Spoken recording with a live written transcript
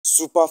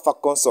Super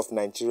Falcons of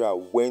Nigeria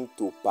went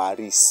to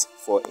Paris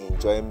for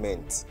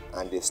enjoyment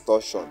and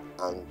extortion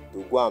and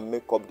to go and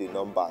make up the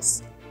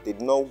numbers. They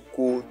did not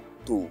go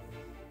to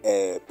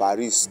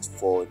Paris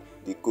for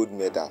the gold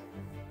medal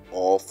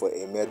or for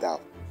a medal.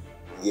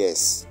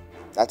 Yes,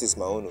 that is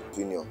my own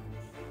opinion.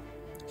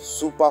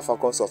 Super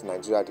Falcons of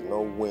Nigeria did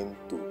not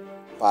went to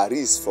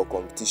Paris for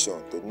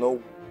competition. They did not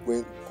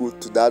go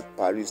to that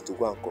Paris to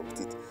go and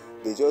compete.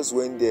 They just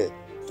went there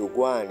to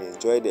go and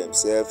enjoy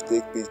themselves,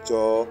 take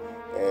picture,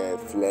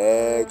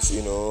 flex,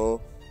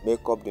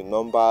 make up the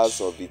numbers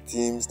of the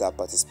teams that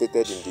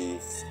participated in the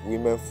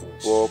women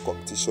football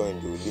competition in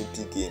the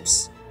Olympic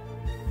Games.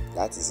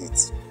 That is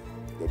it.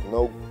 They did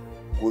not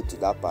go to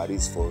that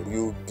Paris for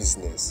real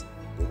business.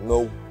 They did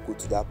not go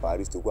to that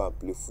Paris to go and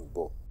play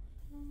football.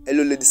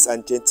 Hello ladies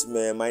and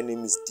gentlemen, my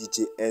name is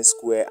DJ N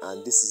Square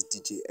and this is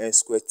DJ N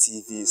Square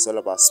TV. It's all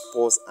about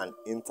sports and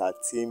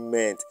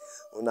entertainment.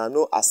 Una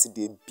know as e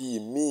dey be,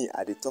 me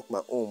I dey talk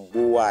my own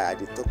boy, I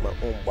dey talk my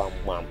own bam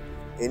bam.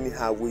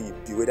 Anyhow wey you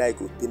be, whether I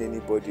go pain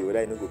anybody, whether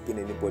I no go pain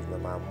anybody, na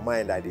my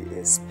mind I dey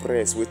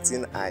express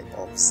wetin I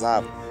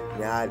observe,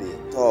 na I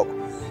dey talk.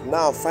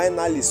 Now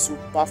finally,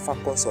 Super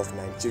Falcons of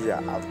Nigeria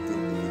have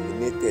been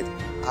eliminated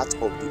out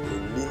of the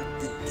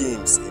Olympic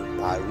Games in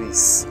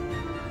Paris.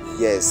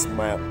 Yes,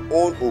 my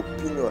own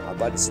opinion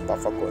about the Super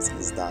Falcons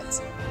is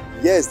that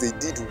yes, they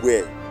did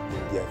well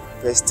in their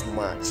first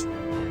match.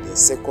 Their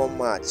second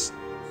match,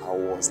 I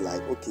was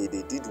like, okay,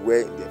 they did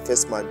well in their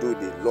first match, though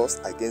they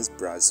lost against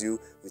Brazil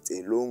with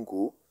a long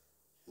goal.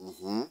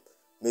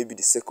 Maybe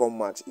the second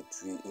match it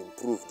will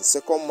improve. The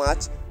second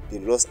match, they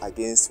lost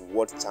against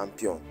world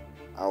champion.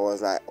 I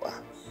was like,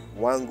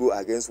 one goal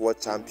against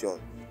world champion.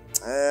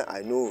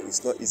 I know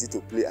it's not easy to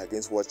play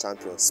against world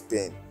champion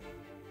Spain.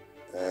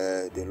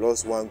 They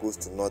lost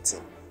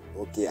 1-0.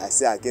 Okay, I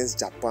say against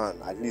Japan,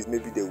 at least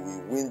maybe they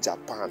will win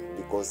Japan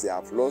because they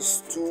have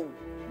lost 2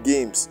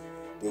 games.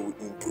 They will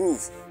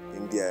improve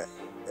in their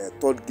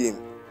third game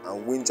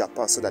and win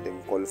Japan so that they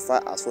will qualify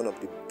as one of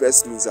the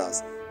best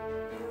losers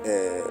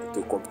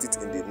to compete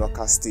in the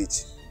knockout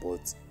stage.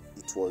 But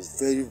it was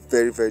very,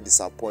 very, very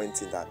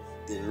disappointing that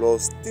they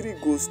lost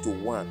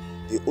 3-1.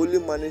 They only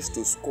managed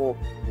to score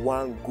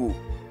 1 goal.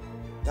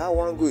 That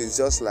 1 goal is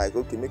just like,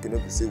 okay, make it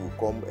not be say we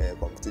come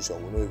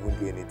competition, we don't even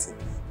do anything.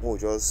 We'll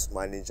just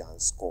manage and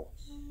score.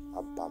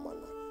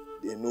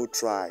 They no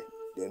try.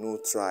 They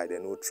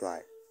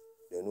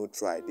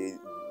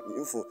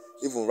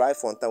even right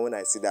from time when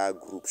I see that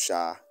group,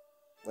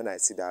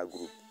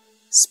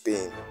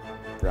 Spain,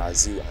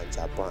 Brazil and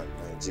Japan,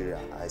 Nigeria,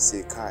 I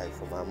say Kai,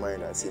 for my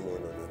mind I say no.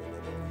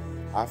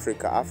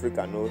 Africa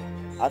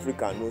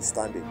no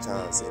stand a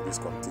chance in this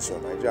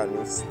competition. Nigeria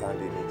no stand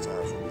any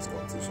chance in this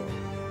competition.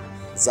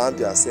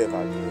 Zambia self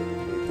have been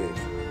eliminated.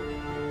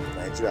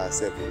 Nigeria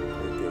self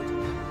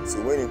eliminated.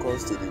 So when it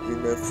comes to the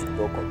women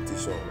football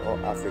competition, all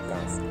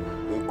Africans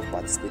who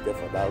participated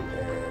for that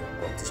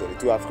competition, the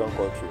 2 African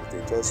countries,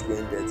 they just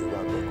went there to go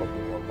and make up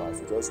the numbers.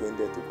 They just went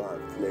there to go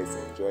and flex,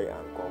 enjoy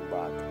and come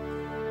back.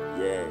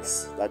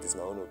 Yes, that is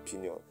my own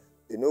opinion.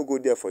 They no go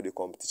there for the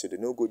competition, they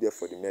no go there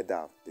for the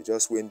medal. They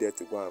just went there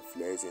to go and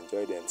flex,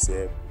 enjoy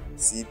themselves,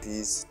 see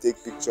peace,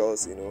 take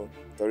pictures,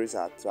 tourist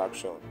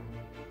attraction.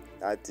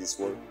 That is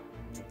what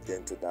took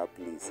them to that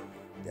place.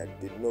 They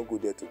did not go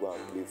there to go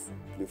and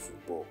play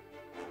football.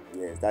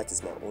 Yes, that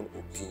is my own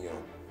opinion.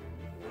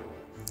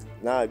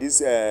 Now, this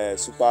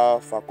Super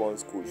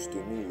Falcons coach,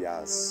 to me, he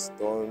has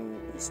done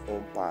his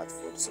own part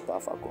for the Super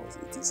Falcons.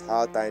 It is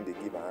high time they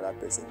give another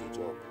person the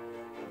job.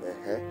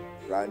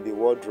 Round the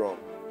world drum,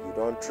 you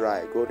don't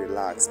try, go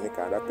relax, make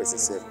another person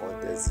self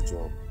contest the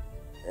job.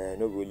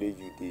 No go let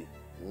you dey.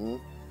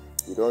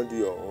 You don't do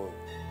your own,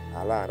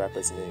 allow another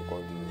person then you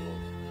can't do your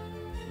own.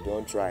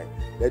 Don't try.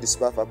 Let the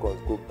Super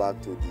Falcons go back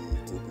to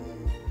the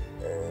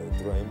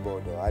drawing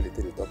board or how they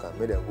tell the talk and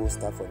make them go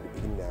start from the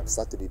beginning and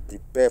start to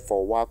prepare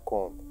for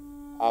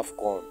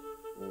AFCON.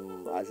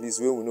 At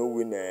least when we no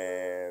win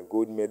a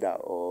gold medal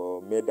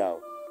or medal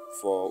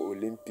for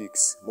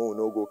Olympics, we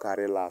no go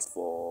carry last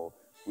for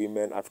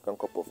Women African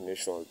Cup of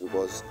Nations,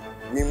 because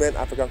Women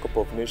African Cup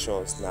of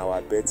Nations now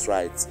our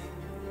birthright.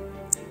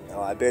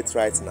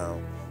 Now.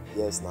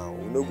 Yes, now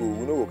we no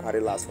go carry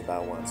last for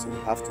that one, so we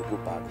have to go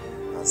back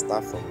and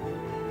start from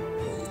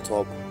the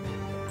top,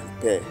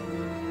 prepare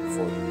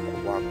for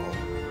the World Cup.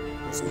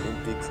 So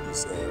Olympics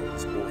is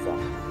over.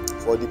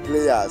 For the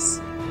players,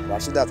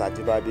 Rasheedat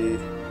Ajibade,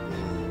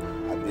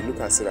 they look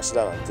and say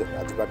Rasheedat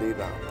Ajibade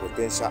now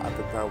potential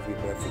African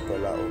women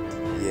footballer of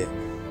the year,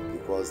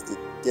 because the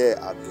girl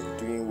have been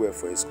doing well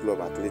for his club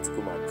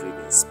Atletico Madrid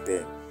in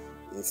Spain.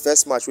 In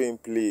first match when he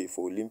played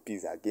for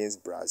Olympics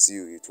against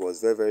Brazil, it was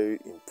very, very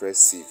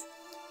impressive.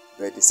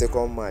 But the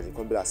second match, it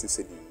can't be as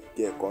if the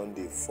girl can't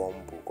dey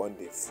fumble, can't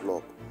dey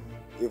flop.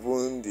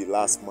 Even the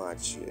last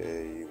match,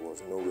 he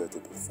was nowhere to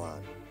be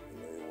found.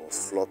 He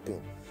was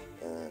flopping.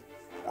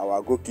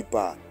 Our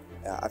goalkeeper,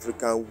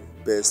 African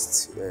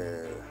best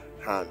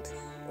hand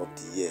of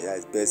the year, that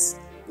is best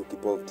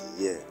goalkeeper of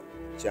the year,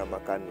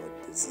 Chiamaka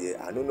not this year.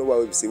 I don't know why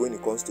we say when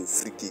it comes to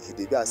free kick,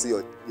 they be as say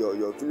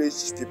your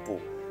village people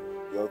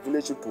your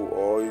village people,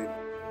 or you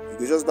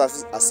go just be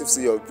as if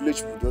say your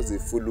village people just dey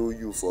follow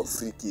you for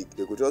free kick.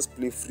 They go just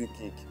play free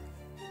kick,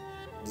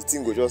 the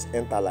thing go just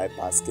enter like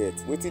basket.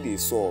 Wetin dey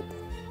sup?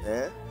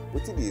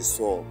 Wetin dey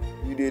sup?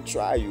 You dey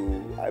try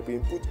o. I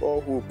been put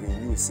all hope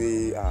in you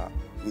say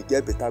we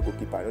get better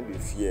goalkeeper, I no dey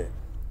fear,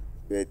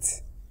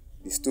 but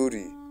the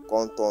story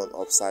come turn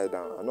upside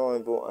down. I no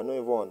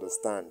even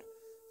understand.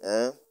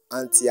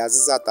 Aunty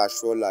Azizat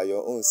Ashwola,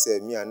 your own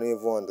sef, me I no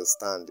even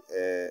understand.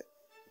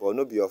 But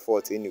no be your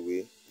fault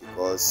anyway,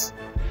 because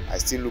I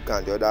still look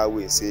am the other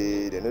way,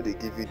 say they no dey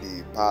give you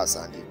the pass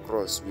and the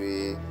cross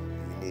wey you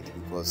need,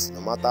 because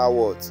no matter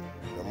what,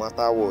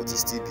 you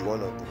still be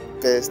one of the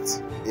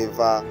best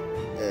ever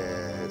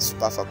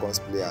Super Falcons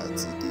player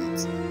till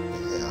date.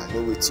 I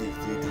know wetin you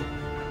fit do.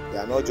 They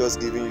are not just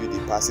giving you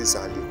the passes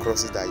and the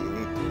crosses that you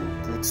need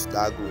to put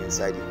that goal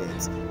inside the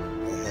net.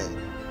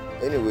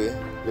 Anyway,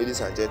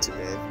 ladies and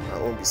gentlemen, my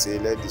own be say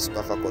let the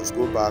Super Falcons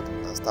go back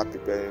and start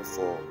preparing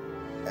for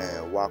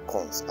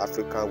WACONs,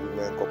 African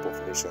Women Cup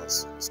of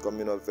Nations. It's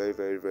coming up very,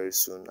 very, very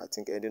soon. I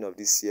think ending of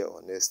this year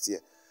or next year.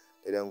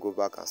 Let them go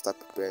back and start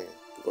preparing,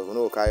 because we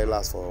no go carry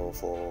last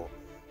for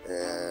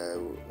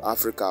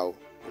Africa.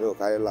 We no go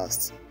carry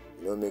last.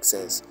 It don't make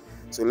sense.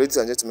 So, ladies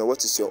and gentlemen,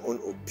 what is your own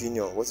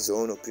opinion? What is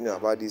your own opinion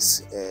about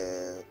this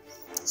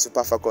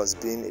Super Falcons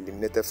being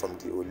eliminated from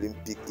the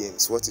Olympic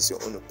Games? What is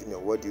your own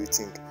opinion? What do you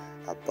think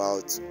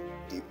about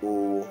the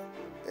whole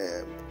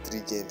 3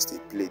 games they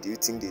played? Do you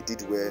think they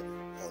did well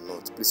or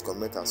not? Please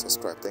comment and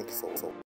subscribe. Thank you for